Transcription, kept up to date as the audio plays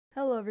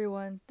Hello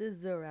everyone, this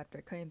is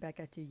Raptor coming back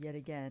at you yet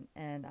again,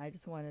 and I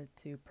just wanted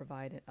to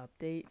provide an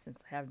update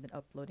since I haven't been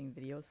uploading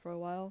videos for a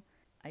while.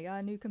 I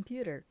got a new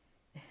computer.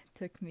 It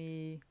took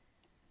me,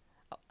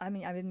 I've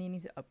been meaning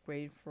to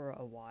upgrade for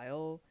a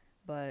while,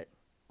 but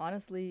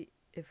honestly,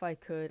 if I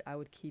could, I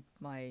would keep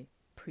my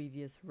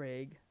previous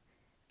rig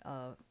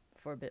uh,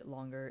 for a bit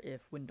longer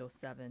if Windows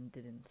 7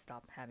 didn't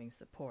stop having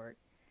support.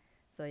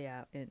 So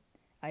yeah,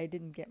 I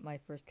didn't get my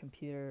first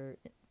computer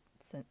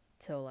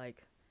till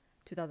like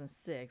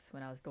 2006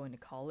 when I was going to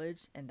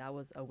college, and that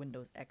was a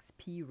Windows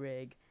XP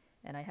rig,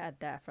 and I had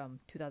that from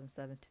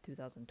 2007 to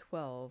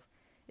 2012.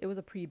 It was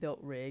a pre-built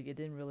rig. It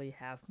didn't really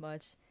have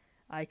much.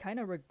 I kind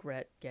of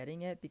regret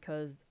getting it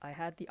because I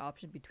had the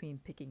option between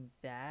picking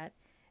that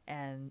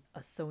and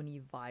a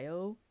Sony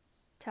Vaio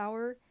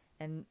tower,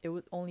 and it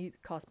would only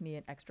cost me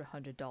an extra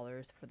 $100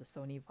 for the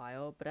Sony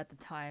Vaio. But at the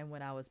time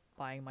when I was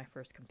buying my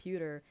first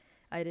computer,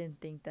 I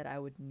didn't think that I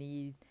would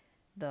need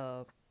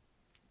the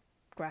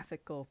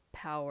graphical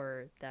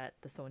power that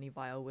the Sony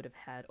Vaio would have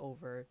had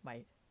over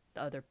the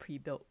other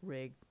pre-built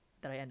rig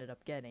that I ended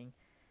up getting.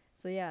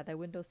 So yeah, that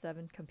Windows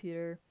 7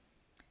 computer,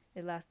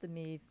 it lasted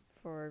me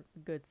for a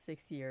good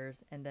 6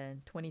 years, and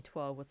then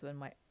 2012 was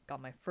when I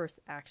got my first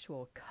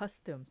actual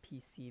custom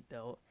PC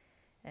built,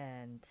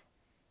 and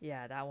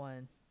yeah, that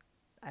one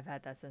I've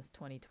had that since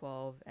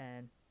 2012,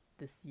 and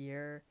this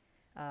year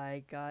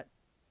I got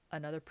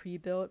another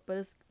pre-built,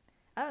 but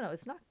I don't know,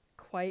 it's not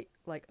quite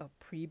like a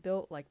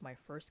pre-built like my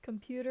first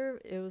computer.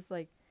 It was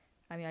like,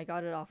 I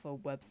got it off a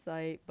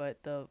website,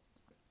 but the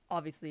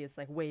obviously it's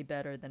like way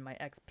better than my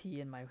XP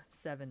and my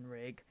 7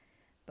 rig.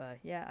 But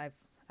yeah,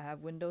 I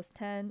have Windows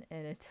 10,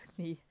 and it took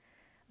me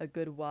a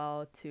good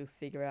while to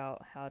figure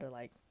out how to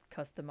like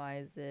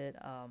customize it.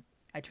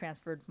 I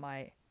transferred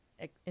my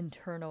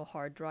internal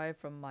hard drive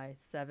from my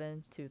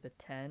 7 to the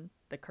 10,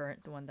 the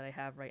current one that I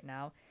have right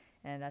now,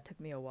 and that took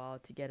me a while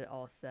to get it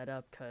all set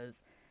up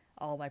because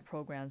all my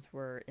programs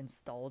were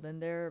installed in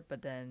there,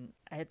 but then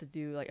I had to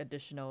do like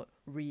additional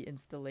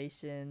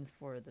reinstallations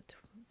for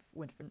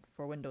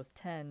for Windows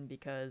 10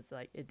 because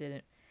like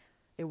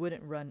it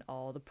wouldn't run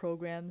all the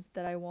programs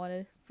that I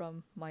wanted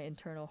from my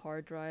internal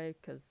hard drive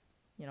because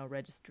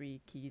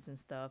registry keys and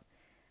stuff.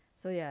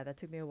 So yeah, that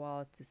took me a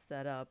while to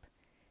set up,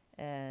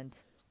 and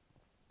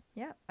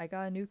yeah, I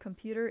got a new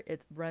computer.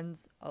 It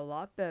runs a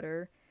lot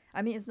better.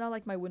 It's not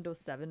like my Windows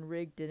 7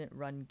 rig didn't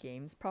run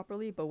games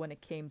properly, but when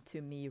it came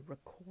to me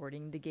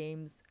recording the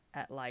games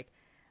at like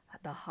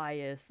the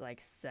highest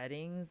like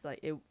settings,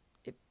 like it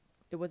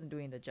wasn't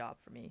doing the job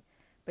for me.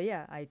 But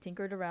yeah, I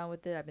tinkered around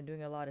with it. I've been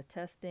doing a lot of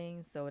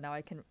testing, so now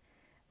I can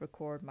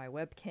record my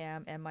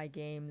webcam and my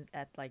games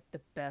at like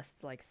the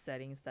best like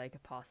settings that I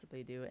could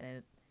possibly do,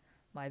 and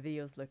my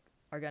videos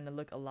are gonna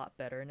look a lot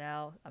better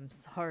now. I'm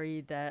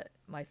sorry that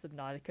my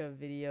Subnautica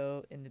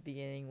video in the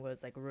beginning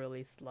was like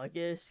really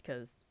sluggish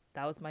because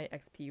that was my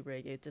XP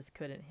rig. It just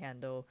couldn't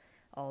handle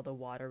all the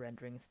water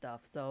rendering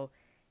stuff. So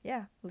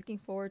yeah, looking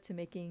forward to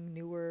making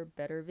newer,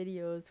 better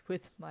videos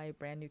with my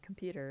brand new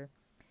computer.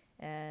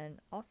 And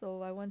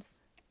also, I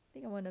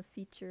think I want to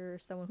feature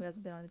someone who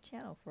hasn't been on the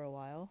channel for a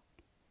while.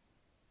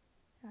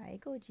 Hi,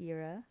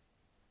 Gojira.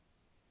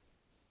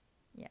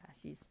 Yeah,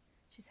 she's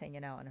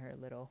hanging out on her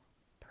little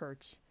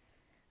perch.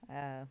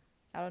 Uh,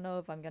 I don't know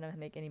if I'm gonna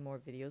make any more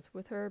videos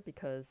with her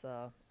because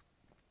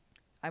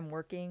I'm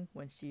working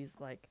when she's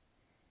like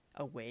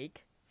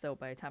awake. So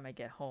by the time I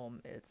get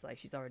home, it's like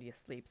she's already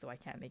asleep, so I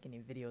can't make any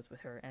videos with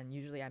her. And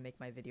usually I make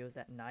my videos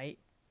at night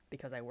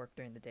because I work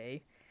during the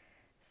day.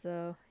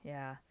 So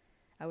yeah,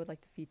 I would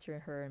like to feature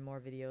her in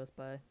more videos,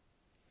 but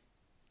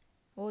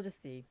we'll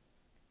just see.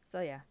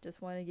 So yeah,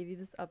 just want to give you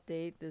this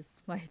update. This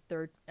is my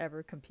third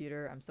ever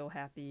computer. I'm so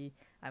happy.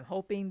 I'm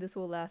hoping this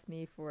will last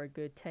me for a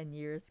good 10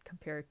 years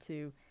compared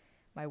to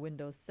my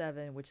Windows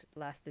 7, which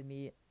lasted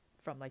me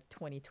from like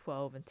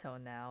 2012 until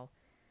now.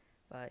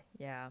 But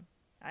yeah,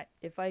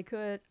 if I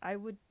could, I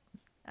would.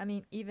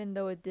 Even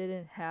though it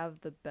didn't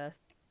have the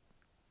best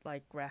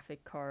like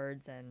graphic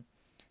cards and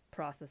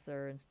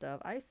processor and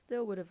stuff, I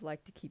still would have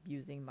liked to keep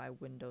using my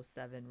Windows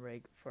 7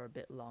 rig for a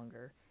bit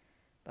longer.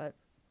 But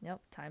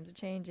nope, times are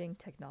changing.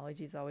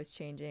 Technology is always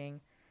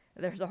changing.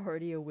 There's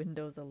already a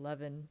Windows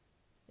 11.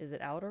 Is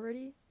it out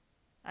already?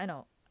 I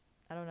know.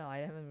 I don't know. I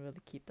haven't really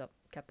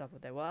kept up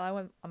with it.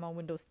 Well, I'm on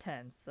Windows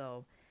 10,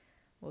 so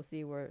we'll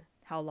see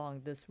how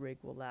long this rig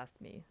will last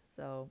me.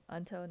 So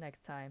until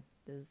next time,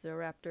 this is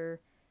Raptor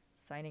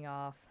signing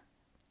off.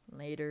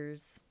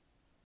 Laters.